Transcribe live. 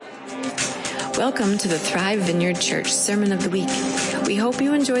Welcome to the Thrive Vineyard Church Sermon of the Week. We hope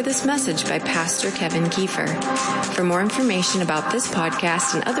you enjoy this message by Pastor Kevin Kiefer. For more information about this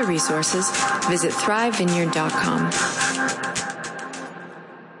podcast and other resources, visit thrivevineyard.com.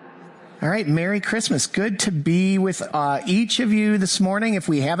 All right, Merry Christmas. Good to be with each of you this morning. If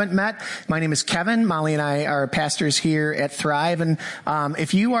we haven't met, my name is Kevin. Molly and I are pastors here at Thrive. And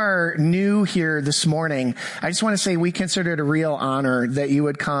if you are new here this morning, I just want to say we consider it a real honor that you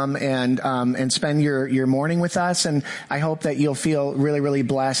would come and spend your morning with us. And I hope that you'll feel really, really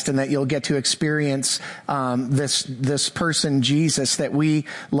blessed and that you'll get to experience this person, Jesus, that we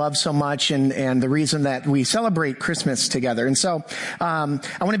love so much and the reason that we celebrate Christmas together. And so I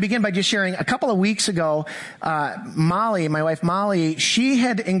want to begin by just sharing. A couple of weeks ago, Molly, my wife Molly, she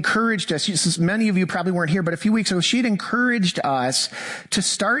had encouraged us. Many of you probably weren't here, but a few weeks ago, she had encouraged us to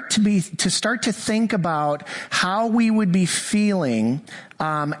start to think about how we would be feeling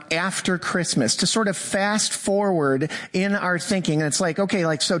after Christmas, to sort of fast forward in our thinking. And it's like, okay,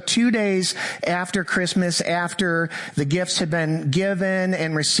 so 2 days after Christmas, after the gifts had been given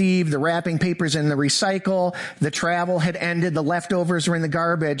and received, the wrapping papers in the recycle, the travel had ended, the leftovers were in the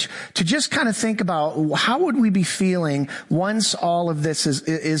garbage, to just kind of think about how would we be feeling once all of this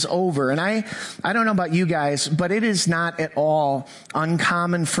is over. And I don't know about you guys, but it is not at all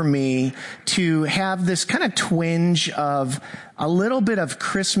uncommon for me to have this kind of twinge of a little bit of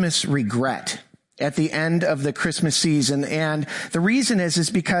Christmas regret at the end of the Christmas season. And the reason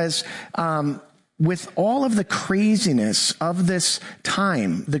is because, with all of the craziness of this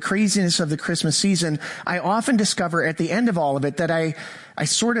time, the craziness of the Christmas season, I often discover at the end of all of it that I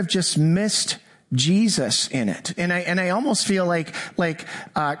sort of just missed Jesus in it. And I almost feel like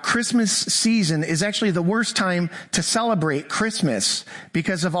Christmas season is actually the worst time to celebrate Christmas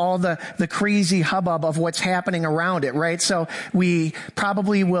because of all the crazy hubbub of what's happening around it, right? So we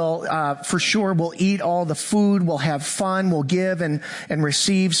probably will, for sure, we'll eat all the food, we'll have fun, we'll give and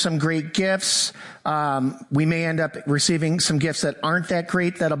receive some great gifts. We may end up receiving some gifts that aren't that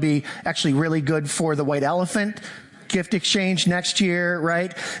great. That'll be actually really good for the white elephant gift exchange next year,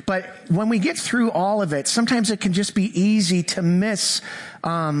 right? But when we get through all of it, sometimes it can just be easy to miss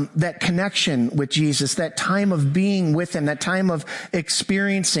that connection with Jesus, that time of being with him, that time of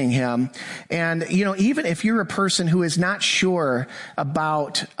experiencing him. And, even if you're a person who is not sure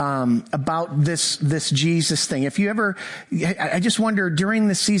about this Jesus thing, I just wonder during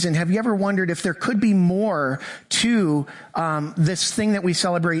this season, have you ever wondered if there could be more to this thing that we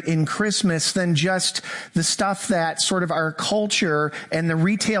celebrate in Christmas than just the stuff that sort of our culture and the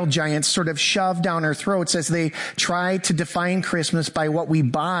retail giants sort of shove down our throats as they try to define Christmas by what we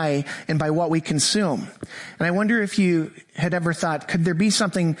buy and by what we consume. And I wonder if you had ever thought, could there be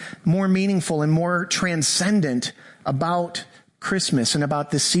something more meaningful and more transcendent about Christmas and about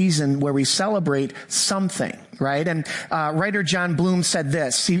this season where we celebrate something, right? And writer John Bloom said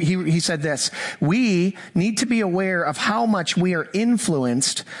this. He said this: we need to be aware of how much we are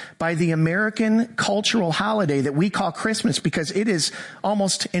influenced by the American cultural holiday that we call Christmas, because it is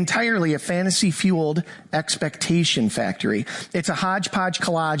almost entirely a fantasy-fueled expectation factory. It's a hodgepodge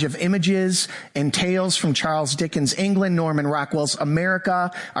collage of images and tales from Charles Dickens' England, Norman Rockwell's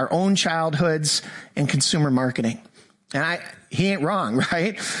America, our own childhoods, and consumer marketing. And he ain't wrong,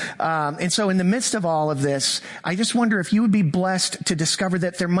 right? And so in the midst of all of this, I just wonder if you would be blessed to discover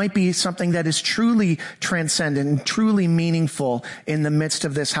that there might be something that is truly transcendent and truly meaningful in the midst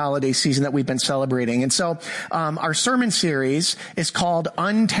of this holiday season that we've been celebrating. And so our sermon series is called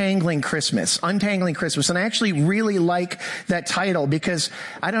Untangling Christmas. Untangling Christmas. And I actually really like that title because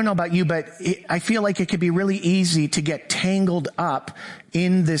I don't know about you, but I feel like it could be really easy to get tangled up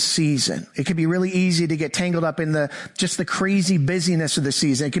in this season. It could be really easy to get tangled up in just the crazy busyness of the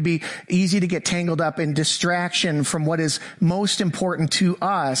season. It could be easy to get tangled up in distraction from what is most important to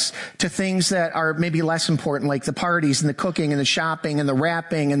us to things that are maybe less important, like the parties and the cooking and the shopping and the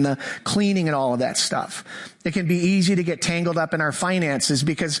wrapping and the cleaning and all of that stuff. It can be easy to get tangled up in our finances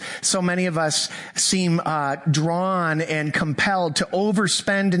because so many of us seem drawn and compelled to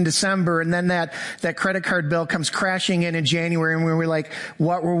overspend in December, and then that credit card bill comes crashing in January, and we're like,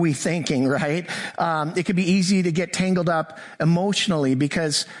 what were we thinking, right? It could be easy to get tangled up emotionally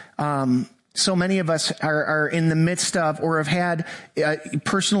because so many of us are in the midst of or have had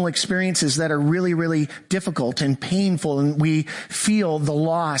personal experiences that are really, really difficult and painful, and we feel the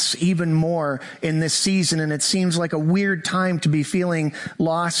loss even more in this season. And it seems like a weird time to be feeling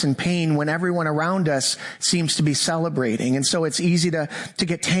loss and pain when everyone around us seems to be celebrating. And so it's easy to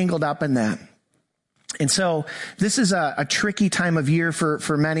get tangled up in that. And so this is a tricky time of year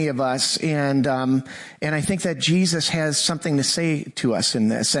for many of us. And I think that Jesus has something to say to us in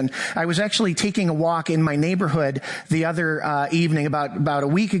this. And I was actually taking a walk in my neighborhood the other evening about a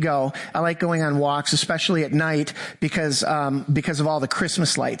week ago. I like going on walks, especially at night, because of all the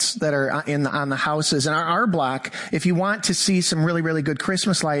Christmas lights that are on the houses. And our block, if you want to see some really, really good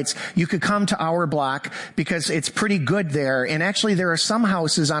Christmas lights, you could come to our block because it's pretty good there. And actually there are some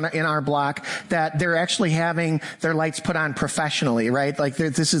houses in our block that they're actually having their lights put on professionally, right? Like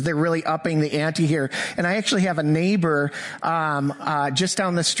they're really upping the ante here. And I actually have a neighbor, just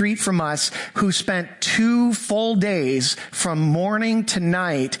down the street from us who spent 2 full days from morning to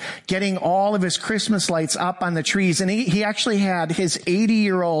night getting all of his Christmas lights up on the trees. And he actually had his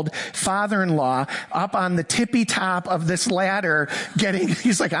 80-year-old father-in-law up on the tippy top of this ladder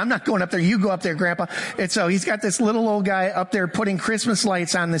he's like, I'm not going up there. You go up there, Grandpa. And so he's got this little old guy up there putting Christmas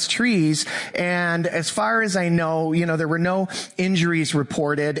lights on these trees. And as far as I know, there were no injuries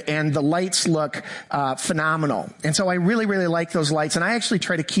reported, and the lights look phenomenal. And so I really, really like those lights. And I actually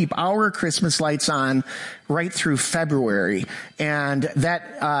try to keep our Christmas lights on right through February. And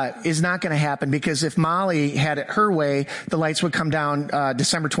that is not going to happen, because if Molly had it her way, the lights would come down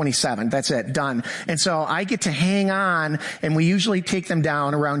December 27th. That's it, done. And so I get to hang on, and we usually take them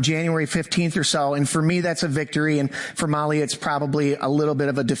down around January 15th or so. And for me, that's a victory. And for Molly, it's probably a little bit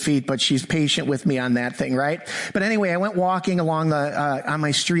of a defeat, but she's patient with me on that thing, right? But anyway, I went walking along on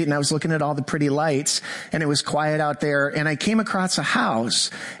my street, and I was looking at all the pretty lights, and it was quiet out there. And I came across a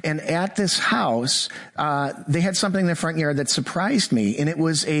house, and at this house, they had something in the front yard that surprised me, and it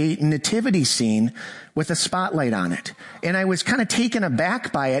was a nativity scene with a spotlight on it. And I was kind of taken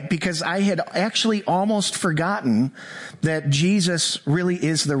aback by it, because I had actually almost forgotten that Jesus really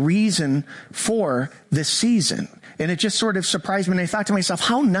is the reason for this season. And it just sort of surprised me. And I thought to myself,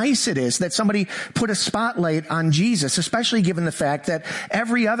 how nice it is that somebody put a spotlight on Jesus, especially given the fact that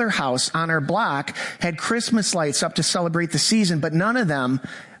every other house on our block had Christmas lights up to celebrate the season, but none of them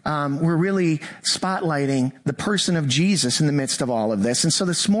were really spotlighting the person of Jesus in the midst of all of this. And so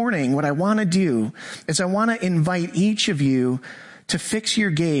this morning, what I want to do is I want to invite each of you to fix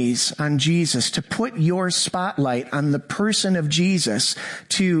your gaze on Jesus, to put your spotlight on the person of Jesus,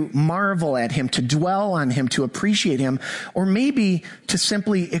 to marvel at him, to dwell on him, to appreciate him, or maybe to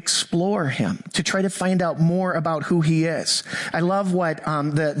simply explore him, to try to find out more about who he is. I love what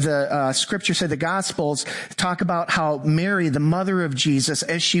the scripture said. The Gospels talk about how Mary, the mother of Jesus,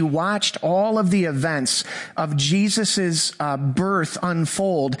 as she watched all of the events of Jesus's birth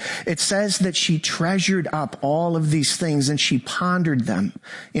unfold, it says that she treasured up all of these things and she pondered them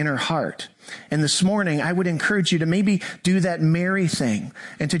in her heart. And this morning, I would encourage you to maybe do that Mary thing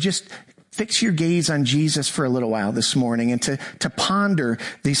and to just fix your gaze on Jesus for a little while this morning, and to ponder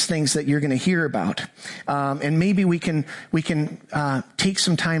these things that you're going to hear about. And maybe we can take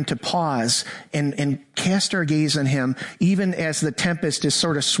some time to pause and cast our gaze on him, even as the tempest is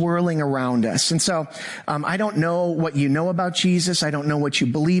sort of swirling around us. And so, I don't know what you know about Jesus. I don't know what you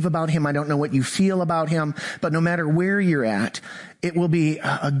believe about him. I don't know what you feel about him. But no matter where you're at, it will be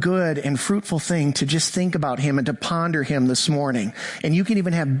a good and fruitful thing to just think about him and to ponder him this morning. And you can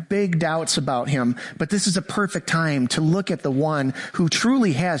even have big doubts about him, but this is a perfect time to look at the one who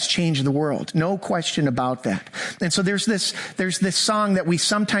truly has changed the world. No question about that. And so there's this song that we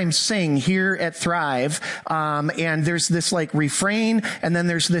sometimes sing here at Thrive, and there's this like refrain, and then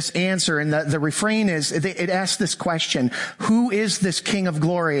there's this answer. And the refrain is, it asks this question: who is this King of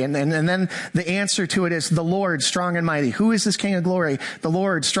glory? And then the answer to it is, the Lord strong and mighty. Who is this King of glory? The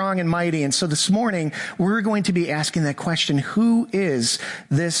Lord strong and mighty. And so this morning, we're going to be asking that question: who is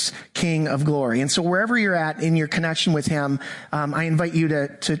this King of glory? And so wherever you're at in your connection with him, I invite you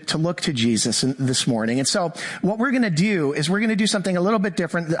to look to Jesus this morning. And so what we're going to do is we're going to do something a little bit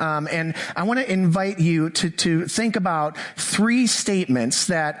different. And I want to invite you to think about 3 statements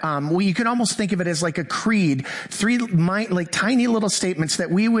that, you can almost think of it as like a creed, 3 like tiny little statements that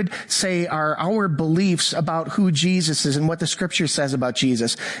we would say are our beliefs about who Jesus is and what the scripture says about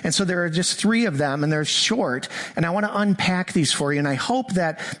Jesus. And so there are just 3 of them, and they're short, and I want to unpack these for you. And I hope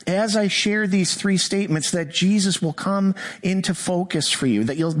that as I share these 3 statements, that Jesus will come into focus for you,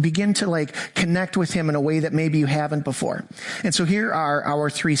 that you'll begin to like connect with him in a way that maybe you haven't before. And so here are our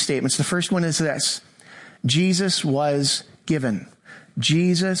 3 statements. The first one is this: Jesus was given.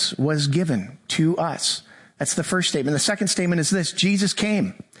 Jesus was given to us. That's the first statement. The second statement is this: Jesus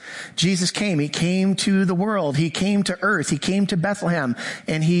came. Jesus came. He came to the world. He came to earth. He came to Bethlehem,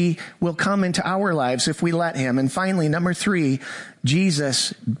 and he will come into our lives if we let him. And finally, number 3,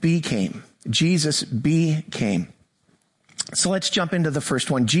 Jesus became. Jesus became. So let's jump into the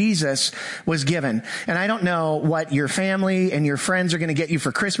first one. Jesus was given. And I don't know what your family and your friends are going to get you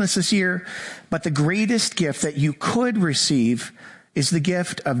for Christmas this year, but the greatest gift that you could receive is the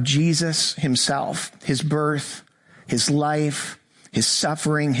gift of Jesus himself, his birth, his life, his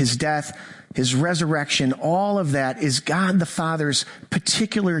suffering, his death, his resurrection. All of that is God the Father's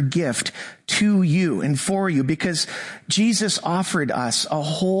particular gift to you and for you, because Jesus offered us a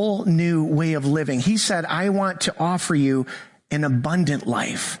whole new way of living. He said, I want to offer you an abundant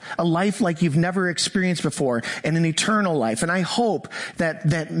life, a life like you've never experienced before, and an eternal life. And I hope that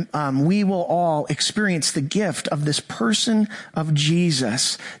we will all experience the gift of this person of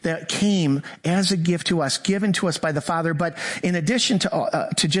Jesus that came as a gift to us, given to us by the Father. But in addition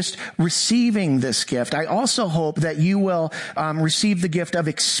to just receiving this gift, I also hope that you will receive the gift of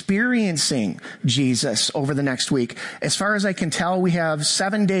experiencing Jesus over the next week. As far as I can tell, we have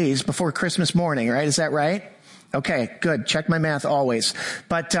 7 days before Christmas morning, right? Is that right? Okay, good. Check my math always.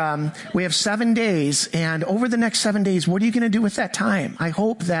 But we have 7 days, and over the next 7 days, what are you going to do with that time? I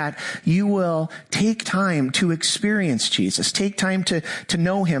hope that you will take time to experience Jesus, take time to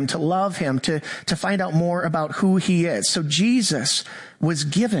know him, to love him, to find out more about who he is. So Jesus was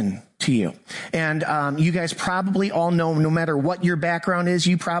given to you. And you guys probably all know, no matter what your background is,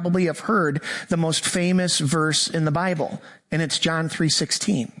 you probably have heard the most famous verse in the Bible. And it's John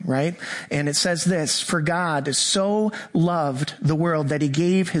 3:16, right? And it says this, for God so loved the world that he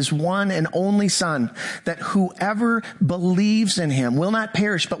gave his one and only Son, that whoever believes in him will not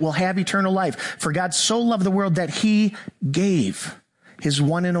perish, but will have eternal life. For God so loved the world that he gave his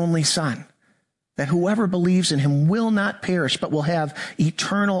one and only Son, that whoever believes in him will not perish, but will have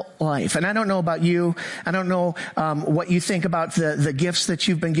eternal life. And I don't know about you. I don't know what you think about the gifts that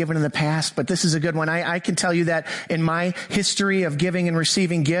you've been given in the past, but this is a good one. I can tell you that in my history of giving and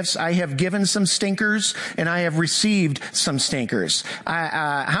receiving gifts, I have given some stinkers and I have received some stinkers.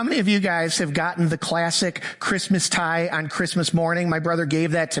 How many of you guys have gotten the classic Christmas tie on Christmas morning? My brother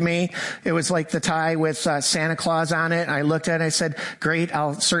gave that to me. It was like the tie with Santa Claus on it. I looked at it and I said, great,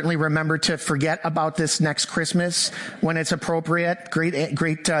 I'll certainly remember to forget about this next Christmas when it's appropriate.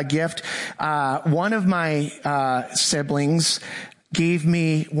 Great gift. One of my siblings gave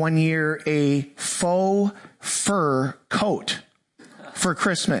me one year a faux fur coat for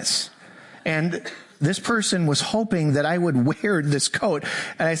Christmas. And this person was hoping that I would wear this coat.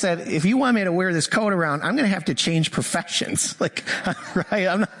 And I said, if you want me to wear this coat around, I'm going to have to change professions. Like, right?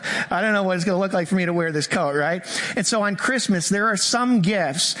 I don't know what it's going to look like for me to wear this coat, right? And so on Christmas, there are some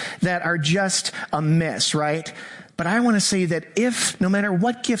gifts that are just a miss, right? But I want to say that no matter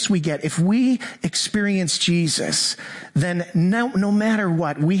what gifts we get, if we experience Jesus, then no matter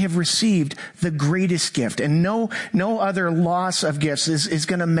what, we have received the greatest gift. And no other loss of gifts is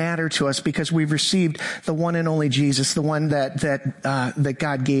going to matter to us, because we've received the one and only Jesus, the one that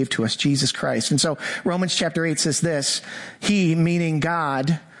God gave to us, Jesus Christ. And so Romans chapter 8 says this, he, meaning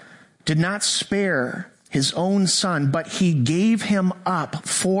God, did not spare his own Son, but he gave him up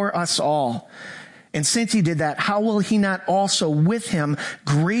for us all. And since he did that, how will he not also with him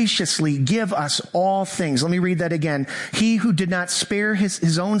graciously give us all things? Let me read that again. He who did not spare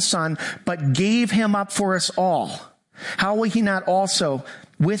his own Son, but gave him up for us all. How will he not also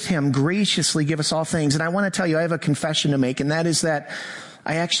with him graciously give us all things? And I want to tell you, I have a confession to make, and that is that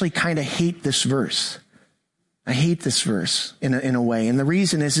I actually kind of hate this verse. I hate this verse in a way. And the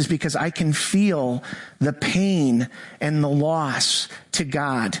reason is because I can feel the pain and the loss to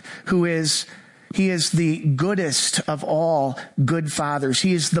God, He is the goodest of all good fathers.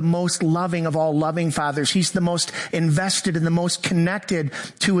 He is the most loving of all loving fathers. He's the most invested and the most connected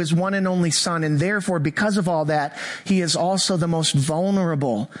to his one and only Son. And therefore, because of all that, he is also the most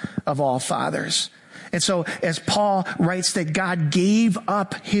vulnerable of all fathers. And so as Paul writes that God gave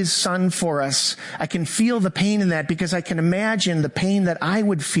up his Son for us, I can feel the pain in that, because I can imagine the pain that I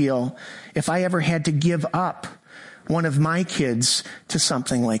would feel if I ever had to give up one of my kids to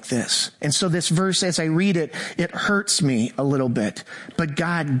something like this. And so this verse, as I read it, it hurts me a little bit. But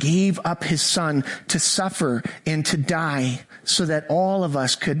God gave up his Son to suffer and to die so that all of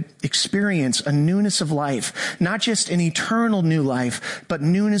us could experience a newness of life, not just an eternal new life, but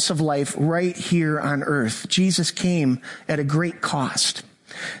newness of life right here on earth. Jesus came at a great cost.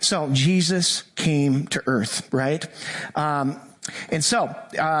 So Jesus came to earth, right? And so,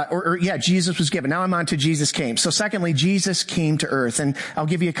 Jesus was given. Now I'm on to Jesus came. So secondly, Jesus came to earth. And I'll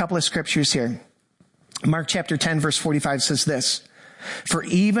give you a couple of scriptures here. Mark chapter 10, verse 45 says this, for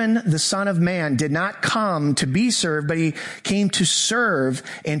even the Son of Man did not come to be served, but he came to serve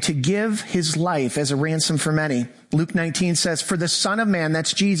and to give his life as a ransom for many. Luke 19 says, for the Son of Man,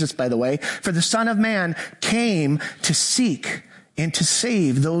 that's Jesus, by the way, for the Son of Man came to seek and to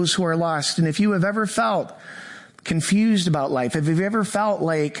save those who are lost. And if you have ever felt confused about life, if you've ever felt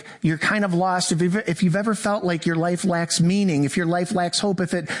like you're kind of lost, if you've ever felt like your life lacks meaning, if your life lacks hope,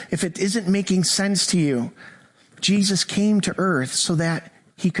 if it isn't making sense to you, Jesus came to earth so that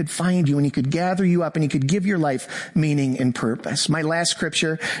he could find you and he could gather you up and he could give your life meaning and purpose. My last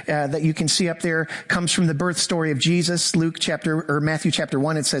scripture that you can see up there comes from the birth story of Jesus, Matthew chapter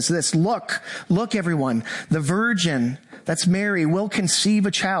 1. It says this, look everyone, the virgin, that's Mary, will conceive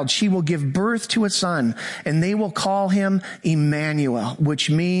a child. She will give birth to a son and they will call him Emmanuel, which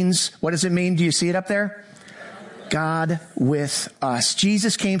means, what does it mean? Do you see it up there? God with us.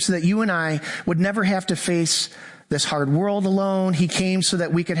 Jesus came so that you and I would never have to face this hard world alone. He came so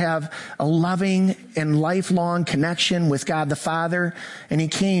that we could have a loving and lifelong connection with God the Father. And he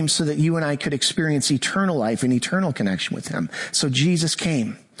came so that you and I could experience eternal life and eternal connection with him. So Jesus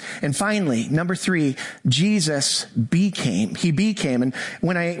came. And finally, number 3, Jesus became. He became. And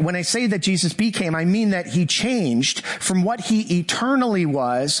when I say that Jesus became, I mean that he changed from what he eternally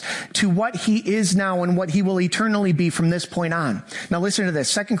was to what he is now and what he will eternally be from this point on. Now listen to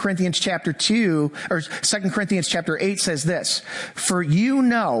this. 2 Corinthians chapter 8 says this, for you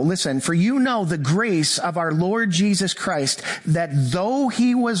know the grace of our Lord Jesus Christ, that though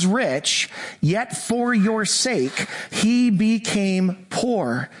he was rich, yet for your sake he became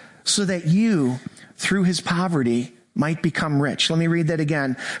poor, so that you, through his poverty, might become rich. Let me read that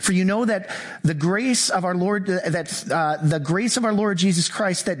again. For you know that the grace of our Lord Jesus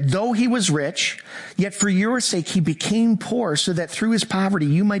Christ, that though he was rich, yet for your sake he became poor, so that through his poverty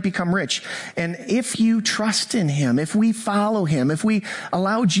you might become rich. And if you trust in him, if we follow him, if we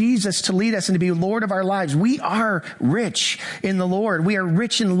allow Jesus to lead us and to be Lord of our lives, we are rich in the Lord. We are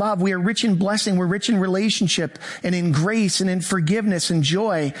rich in love. We are rich in blessing. We're rich in relationship and in grace and in forgiveness and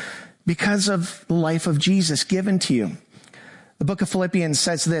joy, because of the life of Jesus given to you. The book of Philippians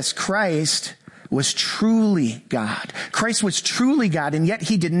says this, Christ was truly God. Christ was truly God, and yet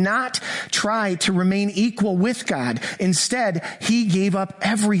he did not try to remain equal with God. Instead, he gave up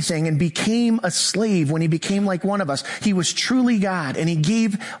everything and became a slave when he became like one of us. He was truly God, and he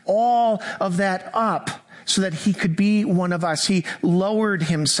gave all of that up so that he could be one of us. He lowered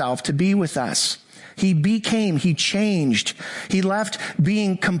himself to be with us. He changed. He left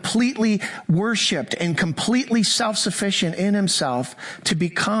being completely worshiped and completely self-sufficient in himself to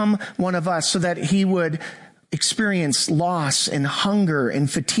become one of us so that he would experience loss and hunger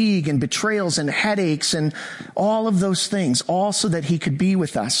and fatigue and betrayals and headaches and all of those things, all so that he could be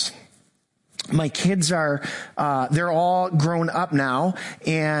with us. My kids are, they're all grown up now,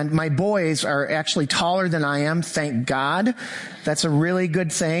 and my boys are actually taller than I am, thank God. That's a really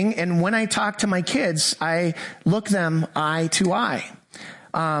good thing. And when I talk to my kids, I look them eye to eye.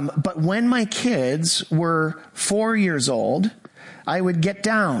 But when my kids were 4 years old, I would get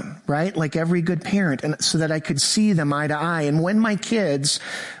down, right? Like every good parent, and so that I could see them eye to eye. And when my kids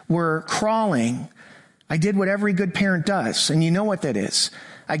were crawling, I did what every good parent does. And you know what that is.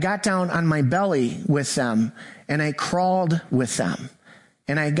 I got down on my belly with them and I crawled with them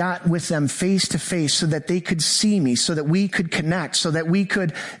and I got with them face to face so that they could see me, so that we could connect, so that we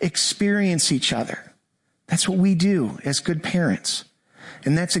could experience each other. That's what we do as good parents.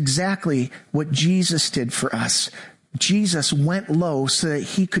 And that's exactly what Jesus did for us. Jesus went low so that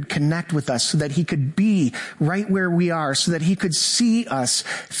he could connect with us, so that he could be right where we are, so that he could see us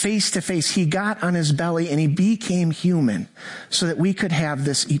face to face. He got on his belly and he became human so that we could have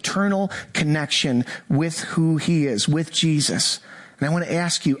this eternal connection with who he is, with Jesus. And I want to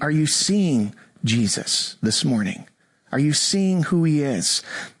ask you, are you seeing Jesus this morning? Are you seeing who he is?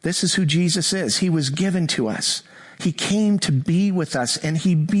 This is who Jesus is. He was given to us. He came to be with us and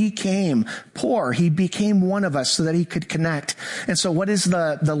he became poor. He became one of us so that he could connect. And so what is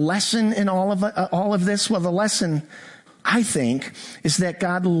the lesson in all of this? Well, the lesson, I think, is that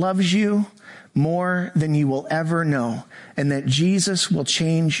God loves you more than you will ever know, and that Jesus will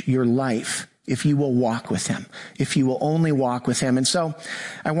change your life if you will walk with him, if you will only walk with him. And so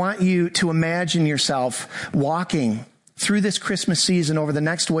I want you to imagine yourself walking through this Christmas season over the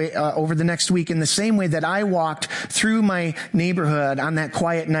next week in the same way that I walked through my neighborhood on that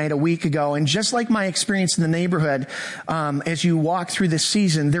quiet night a week ago. And just like my experience in the neighborhood, as you walk through this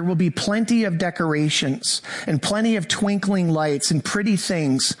season, there will be plenty of decorations and plenty of twinkling lights and pretty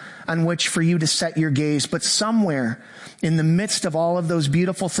things on which for you to set your gaze. But somewhere in the midst of all of those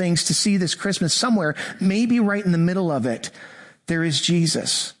beautiful things to see this Christmas, somewhere, maybe right in the middle of it, there is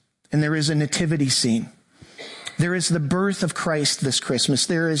Jesus and there is a nativity scene. There is the birth of Christ this Christmas.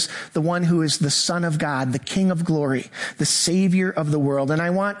 There is the one who is the Son of God, the King of glory, the Savior of the world. And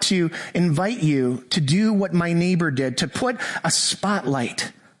I want to invite you to do what my neighbor did, to put a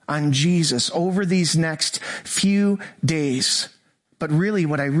spotlight on Jesus over these next few days. But really,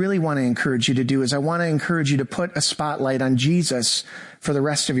 what I really want to encourage you to do is I want to encourage you to put a spotlight on Jesus for the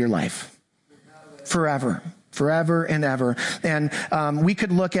rest of your life. Forever and ever. And we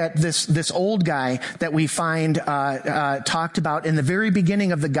could look at this old guy that we find talked about in the very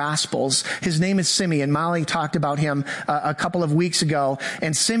beginning of the Gospels. His name is Simeon. Molly talked about him a couple of weeks ago.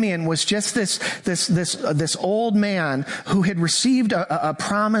 And Simeon was just this old man who had received a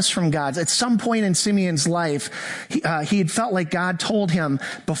promise from God. At some point in Simeon's life, he had felt like God told him,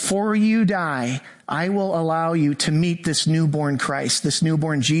 before you die, I will allow you to meet this newborn Christ, this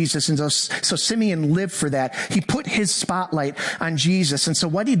newborn Jesus. And so Simeon lived for that. He put his spotlight on Jesus. And so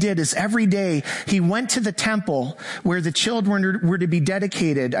what he did is every day he went to the temple where the children were to be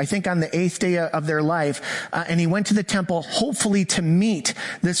dedicated, I think on the 8th day of their life. And he went to the temple hopefully to meet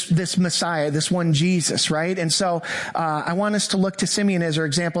this Messiah, this one Jesus, right? And so I want us to look to Simeon as our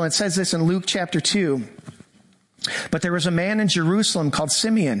example. It says this in Luke chapter 2. But there was a man in Jerusalem called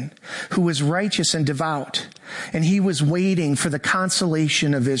Simeon who was righteous and devout, and he was waiting for the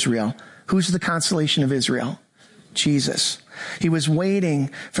consolation of Israel. Who's the consolation of Israel? Jesus. He was waiting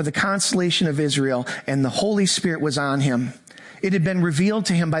for the consolation of Israel, and the Holy Spirit was on him. It had been revealed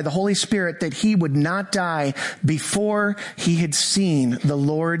to him by the Holy Spirit that he would not die before he had seen the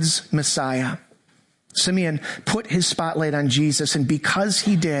Lord's Messiah. Simeon put his spotlight on Jesus, and because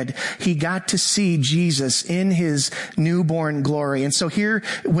he did, he got to see Jesus in his newborn glory. And so here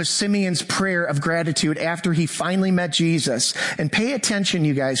was Simeon's prayer of gratitude after he finally met Jesus. And pay attention,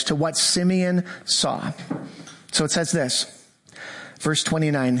 you guys, to what Simeon saw. So it says this, verse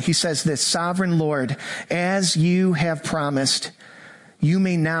 29, he says this, Sovereign Lord, as you have promised, you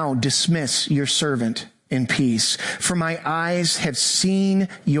may now dismiss your servant in peace. For my eyes have seen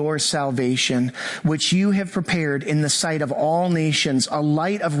your salvation, which you have prepared in the sight of all nations, a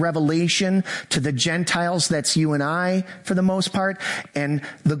light of revelation to the Gentiles, that's you and I for the most part, and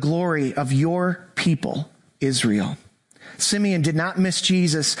the glory of your people, Israel. Simeon did not miss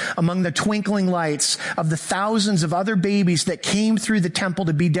Jesus among the twinkling lights of the thousands of other babies that came through the temple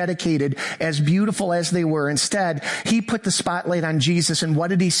to be dedicated, as beautiful as they were. Instead, he put the spotlight on Jesus, and what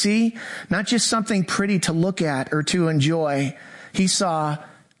did he see? Not just something pretty to look at or to enjoy. He saw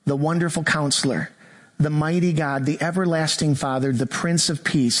the wonderful counselor, the mighty God, the everlasting Father, the Prince of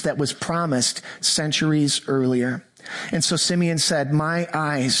Peace that was promised centuries earlier. And so Simeon said, my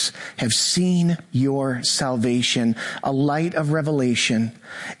eyes have seen your salvation, a light of revelation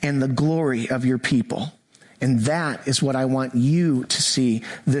and the glory of your people. And that is what I want you to see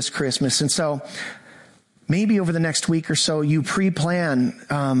this Christmas. And so maybe over the next week or so, you pre-plan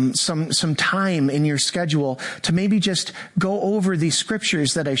some time in your schedule to maybe just go over these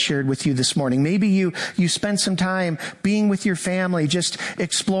scriptures that I shared with you this morning. Maybe you spend some time being with your family, just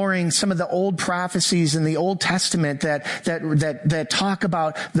exploring some of the old prophecies in the Old Testament that talk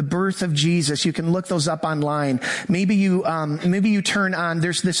about the birth of Jesus. You can look those up online. Maybe you turn on.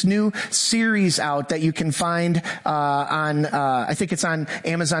 There's this new series out that you can find on. I think it's on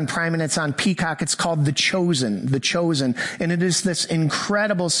Amazon Prime and it's on Peacock. It's called The Chosen. And it is this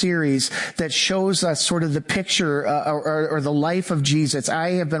incredible series that shows us sort of the picture or the life of Jesus.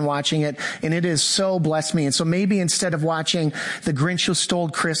 I have been watching it, and it has so blessed me. And so maybe instead of watching The Grinch Who Stole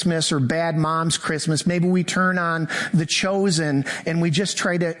Christmas or Bad Moms Christmas, maybe we turn on The Chosen and we just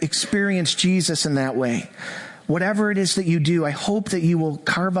try to experience Jesus in that way. Whatever it is that you do, I hope that you will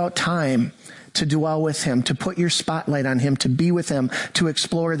carve out time to dwell with him, to put your spotlight on him, to be with him, to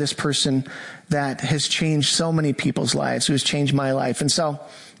explore this person that has changed so many people's lives, who has changed my life. And so,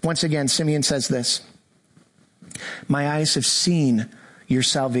 once again, Simeon says this, my eyes have seen your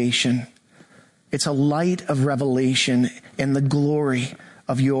salvation. It's a light of revelation and the glory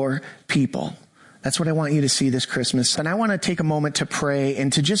of your people. That's what I want you to see this Christmas. And I want to take a moment to pray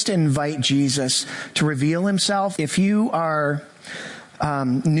and to just invite Jesus to reveal himself. If you are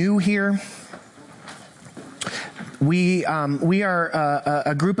new here, we are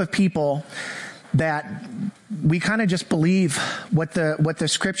a group of people that we kind of just believe what the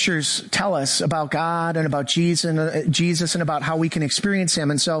scriptures tell us about God and about Jesus and about how we can experience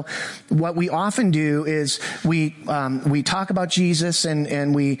him. And so what we often do is we talk about Jesus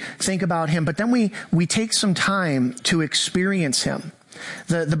and we think about him, but then we take some time to experience him.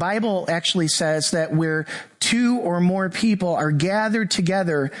 The Bible actually says that where two or more people are gathered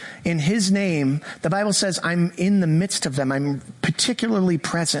together in his name, the Bible says, I'm in the midst of them. I'm particularly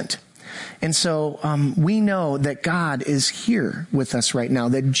present. And so we know that God is here with us right now,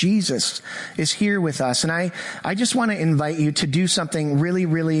 that Jesus is here with us. And I just want to invite you to do something really,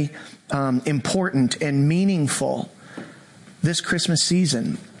 really important and meaningful this Christmas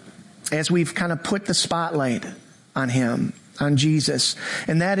season, as we've kind of put the spotlight on him, on Jesus.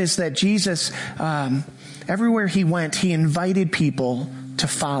 And that is that Jesus, everywhere he went, he invited people to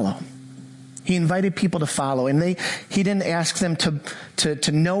follow. He invited people to follow, and he didn't ask them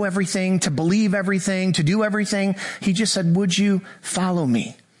to know everything, to believe everything, to do everything. He just said, would you follow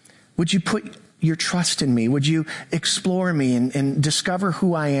me? Would you put your trust in me? Would you explore me and discover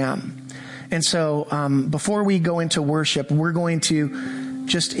who I am? And so before we go into worship, we're going to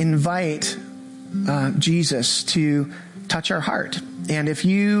just invite Jesus to touch our heart. And if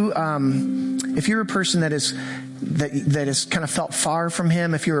you're a person that has kind of felt far from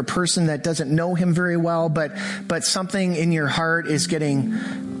him, if you're a person that doesn't know him very well, but something in your heart is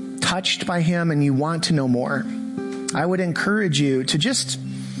getting touched by him and you want to know more, I would encourage you to just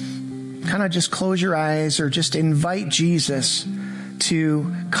kind of just close your eyes or just invite Jesus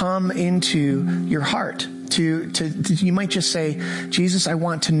to come into your heart. You might just say, Jesus, I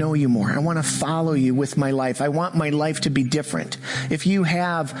want to know you more. I want to follow you with my life. I want my life to be different. If you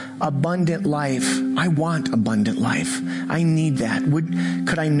have abundant life, I want abundant life. I need that.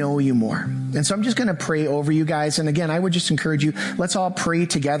 Could I know you more? And so I'm just going to pray over you guys. And again, I would just encourage you, let's all pray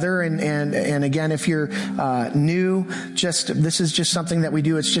together. And again, if you're new, this is just something that we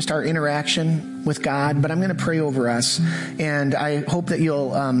do. It's just our interaction with God. But I'm going to pray over us. And I hope that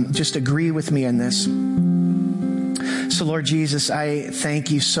you'll just agree with me on this. So Lord Jesus, I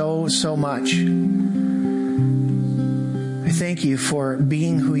thank you so, so much. I thank you for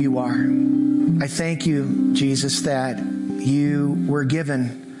being who you are. I thank you, Jesus, that you were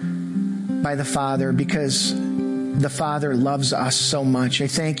given by the Father because the Father loves us so much. I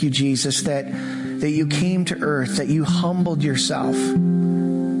thank you, Jesus, that you came to earth, that you humbled yourself,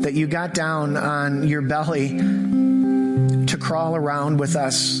 that you got down on your belly to crawl around with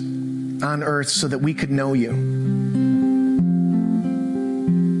us on earth so that we could know you.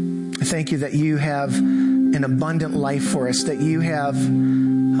 Thank you that you have an abundant life for us, that you have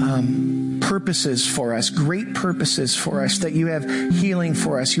purposes for us, great purposes for us, that you have healing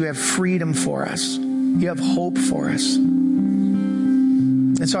for us, you have freedom for us, you have hope for us.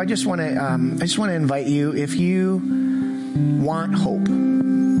 And so I just want to invite you, if you want hope,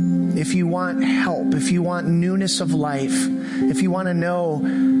 if you want help, if you want newness of life, if you want to know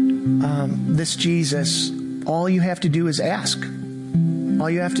this Jesus, all you have to do is ask. All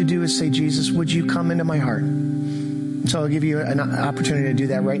you have to do is say, Jesus, would you come into my heart? So I'll give you an opportunity to do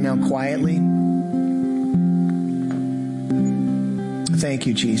that right now quietly. Thank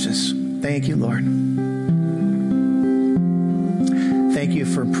you, Jesus. Thank you, Lord. Thank you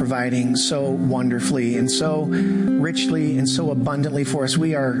for providing so wonderfully and so richly and so abundantly for us.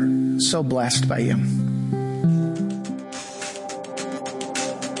 We are so blessed by you.